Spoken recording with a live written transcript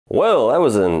Well, that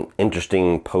was an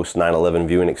interesting post 9/11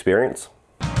 viewing experience.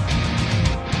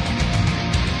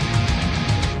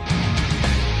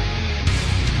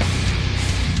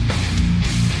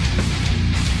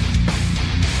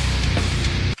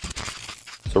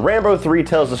 So Rambo 3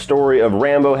 tells the story of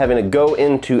Rambo having to go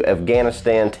into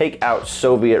Afghanistan, take out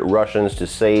Soviet Russians to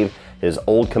save his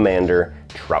old commander,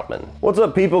 Troutman. What's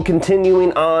up, people?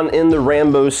 Continuing on in the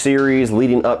Rambo series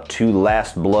leading up to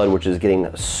Last Blood, which is getting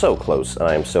so close, and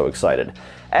I am so excited.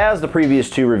 As the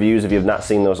previous two reviews, if you have not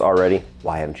seen those already,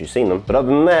 why haven't you seen them? But other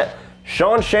than that,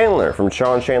 Sean Chandler from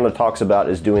Sean Chandler Talks About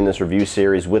is doing this review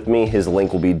series with me. His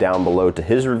link will be down below to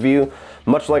his review.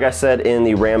 Much like I said in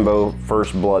the Rambo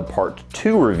First Blood Part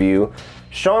 2 review,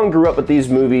 Sean grew up with these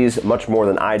movies much more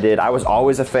than I did. I was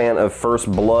always a fan of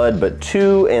First Blood, but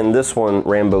 2 and this one,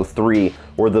 Rambo 3,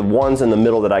 were the ones in the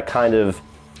middle that I kind of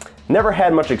never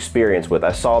had much experience with.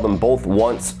 I saw them both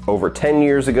once over 10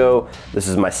 years ago. This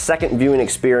is my second viewing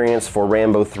experience for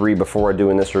Rambo 3 before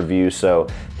doing this review, so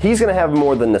he's gonna have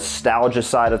more the nostalgia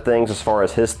side of things as far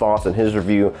as his thoughts and his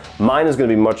review. Mine is gonna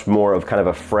be much more of kind of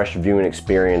a fresh viewing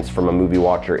experience from a movie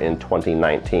watcher in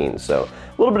 2019. So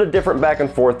a little bit of different back and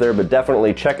forth there, but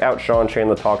definitely check out Sean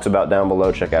Chandler Talks About down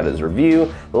below. Check out his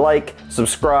review, like,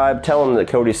 subscribe, tell him that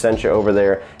Cody sent you over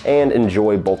there, and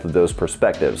enjoy both of those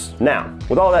perspectives. Now,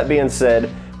 with all that being said,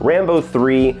 Rambo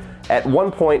 3 at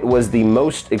one point was the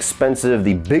most expensive,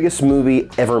 the biggest movie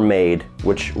ever made,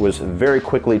 which was very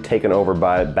quickly taken over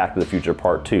by Back to the Future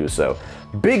Part 2. So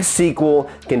big sequel,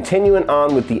 continuing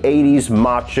on with the 80s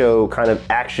macho kind of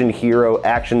action hero,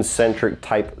 action-centric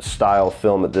type style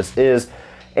film that this is.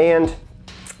 And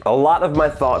a lot of my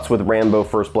thoughts with Rambo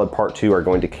First Blood Part 2 are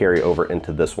going to carry over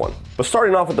into this one. But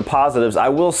starting off with the positives, I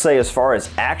will say as far as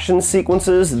action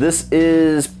sequences, this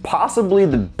is possibly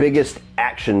the biggest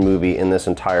action movie in this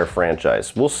entire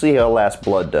franchise. We'll see how Last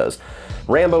Blood does.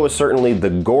 Rambo is certainly the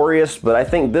goriest, but I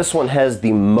think this one has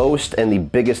the most and the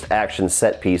biggest action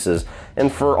set pieces.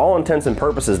 And for all intents and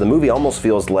purposes, the movie almost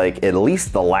feels like at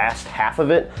least the last half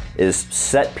of it is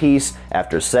set piece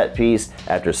after set piece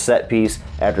after set piece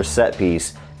after set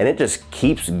piece. And it just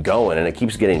keeps going, and it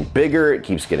keeps getting bigger, it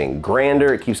keeps getting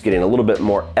grander, it keeps getting a little bit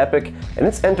more epic, and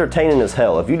it's entertaining as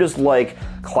hell. If you just like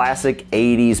classic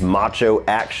 80s macho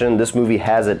action, this movie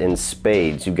has it in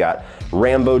spades. You've got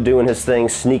Rambo doing his thing,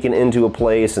 sneaking into a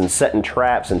place and setting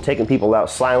traps and taking people out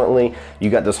silently. You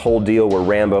got this whole deal where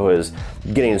Rambo is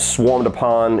getting swarmed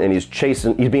upon and he's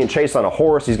being chased on a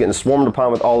horse, he's getting swarmed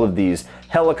upon with all of these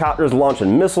helicopters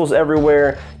launching missiles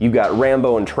everywhere. You've got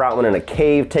Rambo and Troutman in a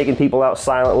cave taking people out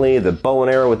silently. The bow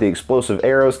and arrow with the explosive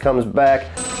arrows comes back.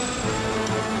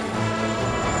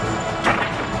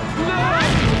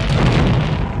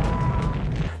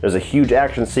 There's a huge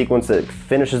action sequence that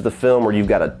finishes the film where you've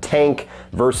got a tank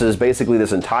versus basically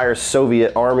this entire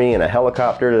Soviet army and a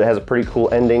helicopter that has a pretty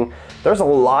cool ending. There's a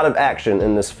lot of action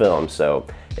in this film, so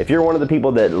if you're one of the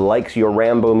people that likes your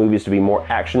Rambo movies to be more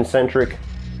action-centric,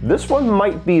 this one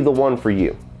might be the one for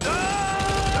you.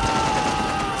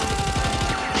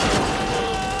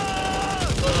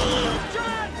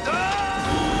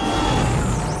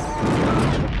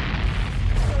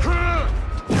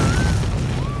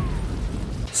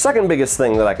 Second biggest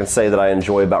thing that I can say that I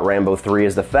enjoy about Rambo 3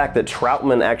 is the fact that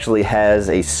Troutman actually has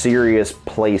a serious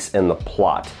place in the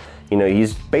plot. You know,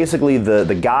 he's basically the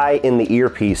guy in the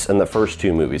earpiece in the first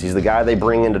two movies. He's the guy they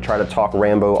bring in to try to talk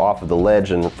Rambo off of the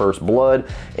ledge in First Blood.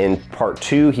 In Part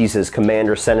 2, he's his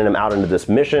commander sending him out into this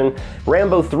mission.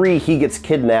 Rambo 3, he gets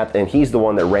kidnapped and he's the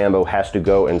one that Rambo has to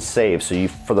go and save. So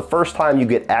for the first time, you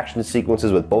get action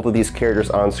sequences with both of these characters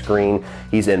on screen.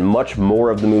 He's in much more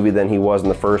of the movie than he was in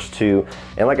the first two.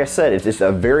 And like I said, it's just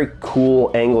a very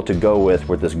cool angle to go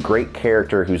with this great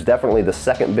character who's definitely the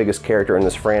second biggest character in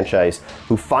this franchise,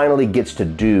 who finally gets to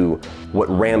do what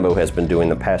Rambo has been doing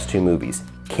the past two movies.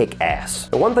 Kick ass.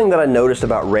 The one thing that I noticed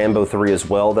about Rambo 3 as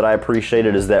well that I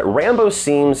appreciated is that Rambo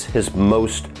seems his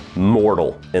most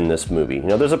mortal in this movie. You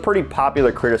know, there's a pretty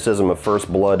popular criticism of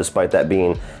First Blood, despite that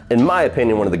being, in my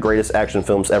opinion, one of the greatest action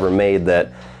films ever made,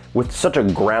 that with such a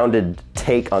grounded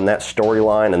take on that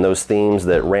storyline and those themes,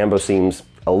 that Rambo seems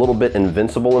a little bit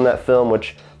invincible in that film,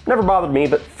 which never bothered me,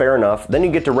 but fair enough. Then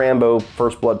you get to Rambo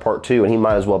First Blood Part 2 and he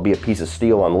might as well be a piece of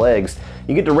steel on legs.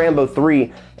 You get to Rambo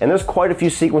 3 and there's quite a few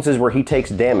sequences where he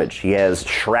takes damage. He has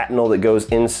shrapnel that goes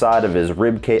inside of his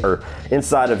rib cage, or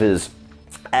inside of his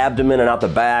abdomen and out the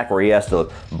back, where he has to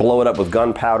blow it up with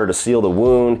gunpowder to seal the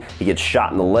wound. He gets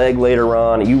shot in the leg later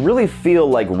on. You really feel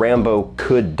like Rambo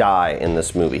could die in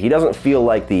this movie. He doesn't feel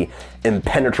like the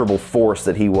impenetrable force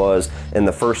that he was in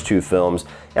the first two films,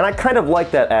 and I kind of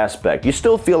like that aspect. You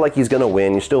still feel like he's gonna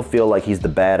win, you still feel like he's the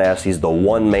badass, he's the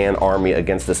one-man army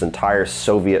against this entire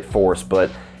Soviet force, but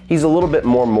he's a little bit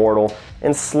more mortal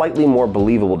and slightly more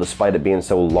believable despite it being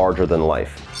so larger than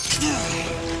life.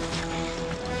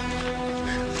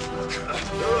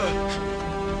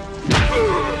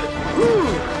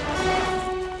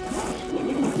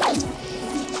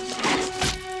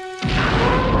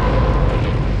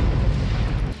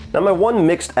 Now, my one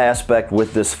mixed aspect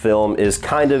with this film is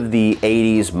kind of the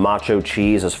 80s macho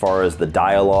cheese as far as the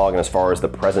dialogue and as far as the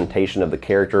presentation of the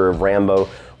character of Rambo,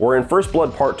 where in First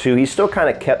Blood Part 2, he still kind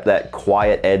of kept that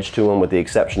quiet edge to him with the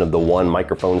exception of the one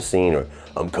microphone scene, or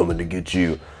 "I'm coming to get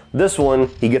you." This one,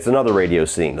 he gets another radio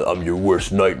scene, "I'm your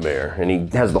worst nightmare," and he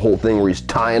has the whole thing where he's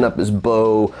tying up his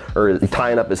bow, or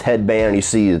tying up his headband, and you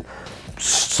see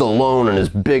Stallone in his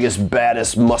biggest,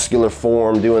 baddest, muscular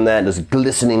form doing that, just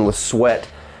glistening with sweat.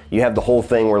 You have the whole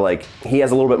thing where, like, he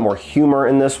has a little bit more humor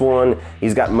in this one.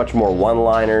 He's got much more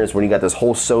one-liners. When you got this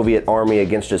whole Soviet army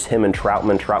against just him and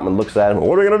Troutman, Troutman looks at him,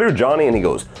 "What are we gonna do, Johnny?" And he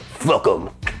goes, "Fuck 'em."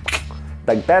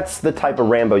 Like, that's the type of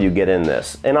Rambo you get in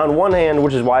this. And on one hand,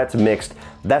 which is why it's mixed,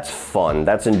 that's fun,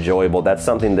 that's enjoyable, that's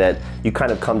something that you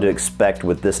kind of come to expect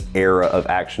with this era of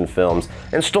action films.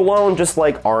 And Stallone, just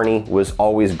like Arnie, was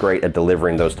always great at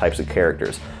delivering those types of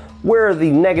characters. Where the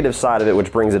negative side of it,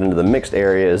 which brings it into the mixed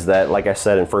area, is that, like I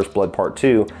said in First Blood Part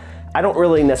 2, I don't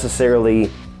really necessarily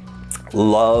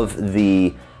love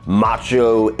the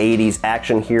macho 80s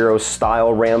action hero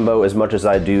style Rambo as much as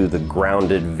I do the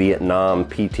grounded Vietnam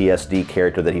PTSD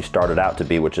character that he started out to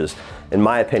be, which is, in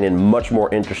my opinion, much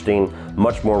more interesting,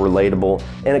 much more relatable,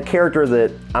 and a character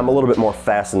that I'm a little bit more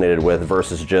fascinated with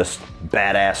versus just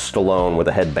badass Stallone with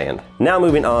a headband. Now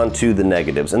moving on to the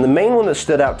negatives, and the main one that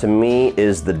stood out to me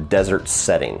is the desert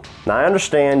setting. Now I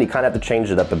understand you kind of have to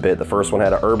change it up a bit. The first one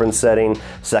had an urban setting,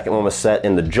 second one was set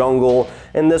in the jungle,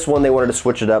 and this one they wanted to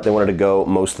switch it up. They wanted to go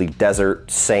mostly desert,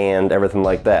 sand, everything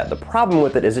like that. The problem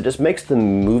with it is it just makes the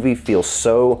movie feel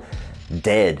so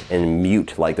dead and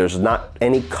mute. Like, there's not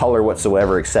any color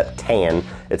whatsoever except tan.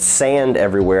 It's sand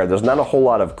everywhere. There's not a whole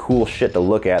lot of cool shit to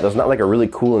look at. There's not like a really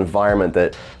cool environment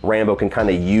that Rambo can kind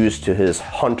of use to his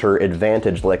hunter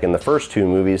advantage like in the first two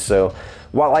movies. So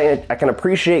while I can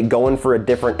appreciate going for a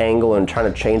different angle and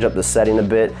trying to change up the setting a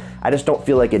bit, I just don't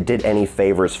feel like it did any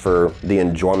favors for the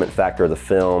enjoyment factor of the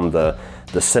film, the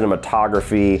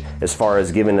cinematography, as far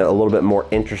as giving it a little bit more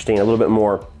interesting, a little bit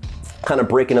more kind of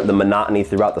breaking up the monotony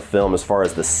throughout the film as far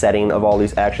as the setting of all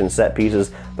these action set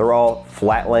pieces. They're all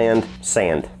flatland,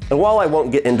 sand. And while I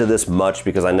won't get into this much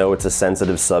because I know it's a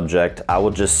sensitive subject, I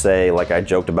will just say, like I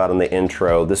joked about in the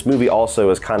intro, this movie also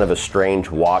is kind of a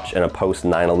strange watch in a post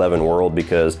 9/11 world,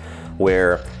 because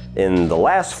where in the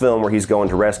last film where he's going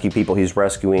to rescue people, he's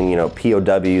rescuing, you know,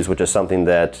 POWs, which is something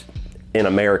that in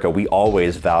America we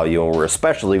always value, and we're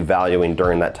especially valuing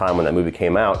during that time when that movie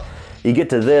came out. You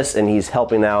get to this and he's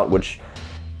helping out, which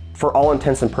for all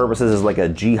intents and purposes is like a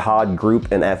jihad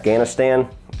group in Afghanistan.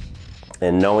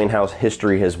 And knowing how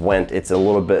history has went, it's a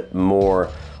little bit more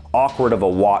awkward of a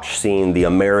watch seeing the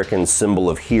American symbol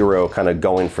of hero kind of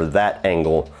going for that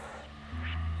angle.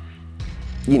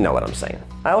 You know what I'm saying.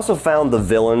 I also found the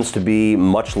villains to be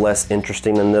much less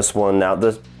interesting in this one. Now,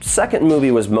 the second movie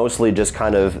was mostly just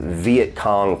kind of Viet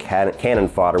Cong cannon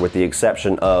fodder, with the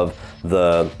exception of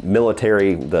the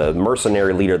military, the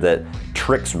mercenary leader that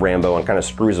tricks Rambo and kind of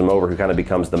screws him over, who kind of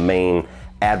becomes the main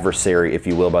adversary, if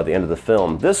you will, by the end of the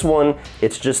film. This one,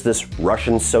 it's just this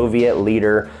Russian Soviet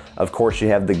leader. Of course, you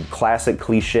have the classic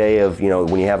cliche of, you know,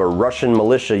 when you have a Russian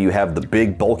militia, you have the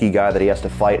big bulky guy that he has to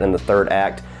fight in the third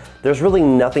act. There's really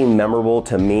nothing memorable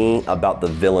to me about the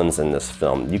villains in this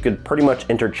film. You could pretty much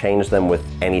interchange them with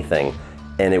anything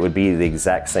and it would be the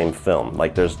exact same film.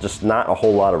 Like, there's just not a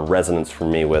whole lot of resonance for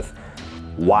me with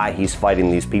why he's fighting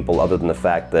these people, other than the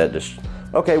fact that just,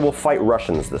 okay, we'll fight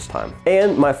Russians this time.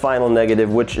 And my final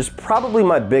negative, which is probably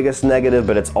my biggest negative,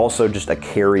 but it's also just a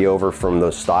carryover from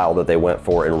the style that they went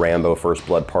for in Rambo First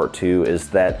Blood Part 2, is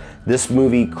that this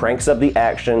movie cranks up the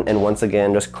action and once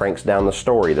again just cranks down the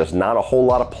story. There's not a whole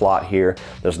lot of plot here.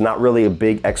 There's not really a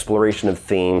big exploration of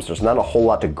themes. There's not a whole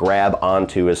lot to grab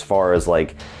onto as far as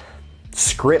like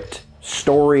script,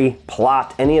 story,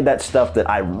 plot, any of that stuff that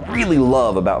I really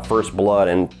love about First Blood.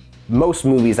 And most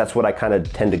movies, that's what I kind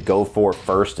of tend to go for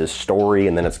first, is story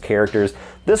and then it's characters.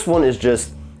 This one is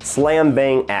just slam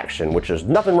bang action, which there's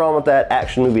nothing wrong with that.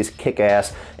 Action movies kick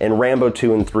ass, and Rambo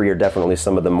 2 and 3 are definitely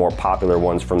some of the more popular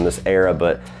ones from this era,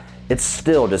 but it's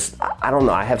still just, I don't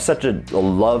know, I have such a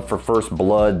love for First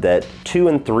Blood that 2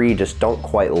 and 3 just don't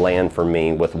quite land for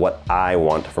me with what I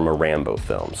want from a Rambo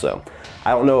film. So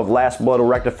I don't know if Last Blood will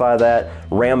rectify that.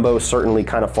 Rambo certainly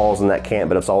kind of falls in that camp,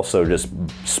 but it's also just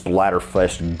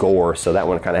splatterfest gore, so that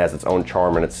one kind of has its own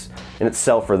charm in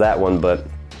itself for that one. But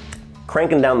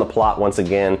cranking down the plot once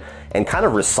again and kind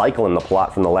of recycling the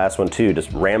plot from the last one too.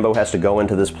 Just Rambo has to go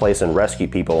into this place and rescue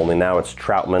people, only now it's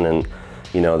Troutman and,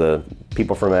 you know, the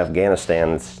people from Afghanistan.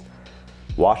 It's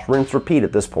wash, rinse, repeat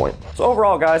at this point. So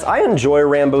overall, guys, I enjoy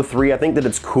Rambo 3. I think that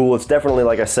it's cool. It's definitely,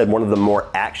 like I said, one of the more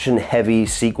action-heavy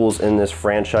sequels in this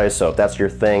franchise, so if that's your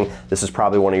thing, this is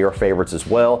probably one of your favorites as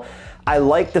well. I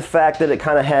like the fact that it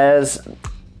kind of has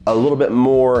a little bit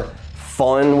more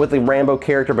fun with the Rambo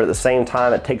character, but at the same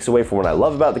time it takes away from what I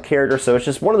love about the character, so it's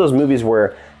just one of those movies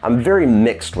where I'm very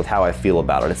mixed with how I feel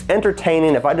about it. It's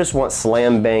entertaining if I just want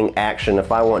slam bang action,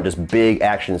 if I want just big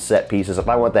action set pieces, if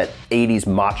I want that 80s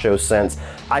macho sense,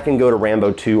 I can go to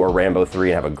Rambo 2 or Rambo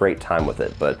 3 and have a great time with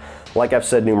it. But like I've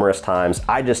said numerous times,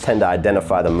 I just tend to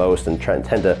identify the most and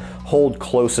tend to hold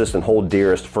closest and hold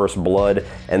dearest First Blood,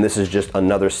 and this is just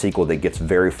another sequel that gets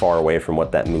very far away from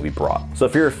what that movie brought. So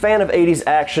if you're a fan of 80s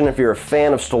action, if you're a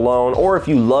fan of Stallone, or if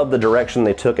you love the direction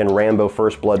they took in Rambo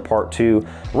First Blood Part 2,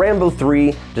 Rambo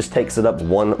 3 just takes it up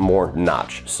one more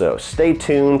notch. So stay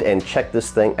tuned and check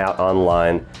this thing out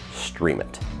online, stream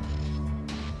it.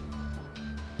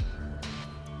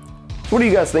 What do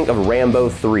you guys think of Rambo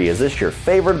 3? Is this your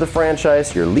favorite of the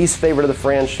franchise, your least favorite of the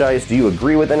franchise? Do you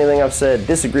agree with anything I've said,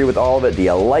 disagree with all of it? Do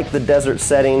you like the desert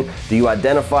setting? Do you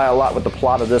identify a lot with the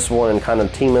plot of this one and kind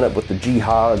of teaming up with the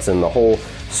jihads and the whole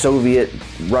Soviet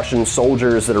Russian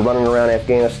soldiers that are running around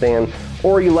Afghanistan?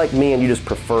 Or are you like me and you just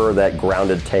prefer that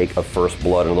grounded take of First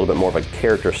Blood and a little bit more of a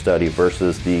character study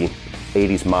versus the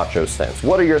 80s macho sense?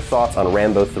 What are your thoughts on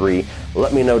Rambo 3?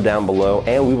 Let me know down below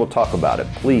and we will talk about it.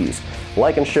 Please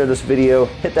like and share this video,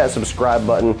 hit that subscribe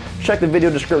button, check the video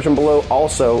description below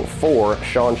also for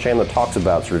Sean Chandler Talks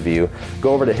About's review.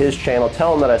 Go over to his channel,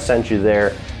 tell him that I sent you there,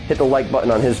 hit the like button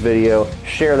on his video,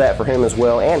 share that for him as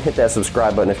well, and hit that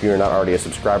subscribe button if you're not already a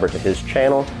subscriber to his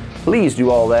channel. Please do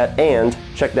all that, and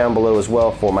check down below as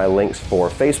well for my links for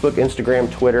Facebook, Instagram,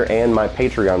 Twitter, and my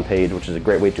Patreon page, which is a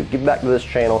great way to give back to this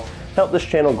channel, help this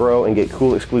channel grow, and get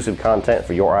cool exclusive content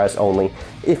for your eyes only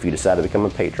if you decide to become a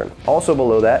patron. Also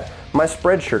below that, my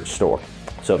Spreadshirt store.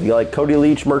 So if you like Cody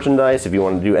Leach merchandise, if you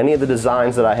want to do any of the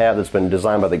designs that I have that's been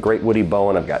designed by the great Woody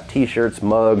Bowen, I've got t-shirts,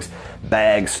 mugs,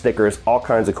 bags, stickers, all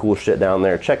kinds of cool shit down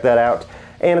there. Check that out.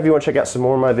 And if you want to check out some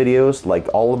more of my videos, like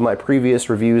all of my previous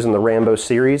reviews in the Rambo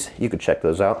series, you can check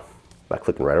those out by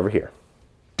clicking right over here.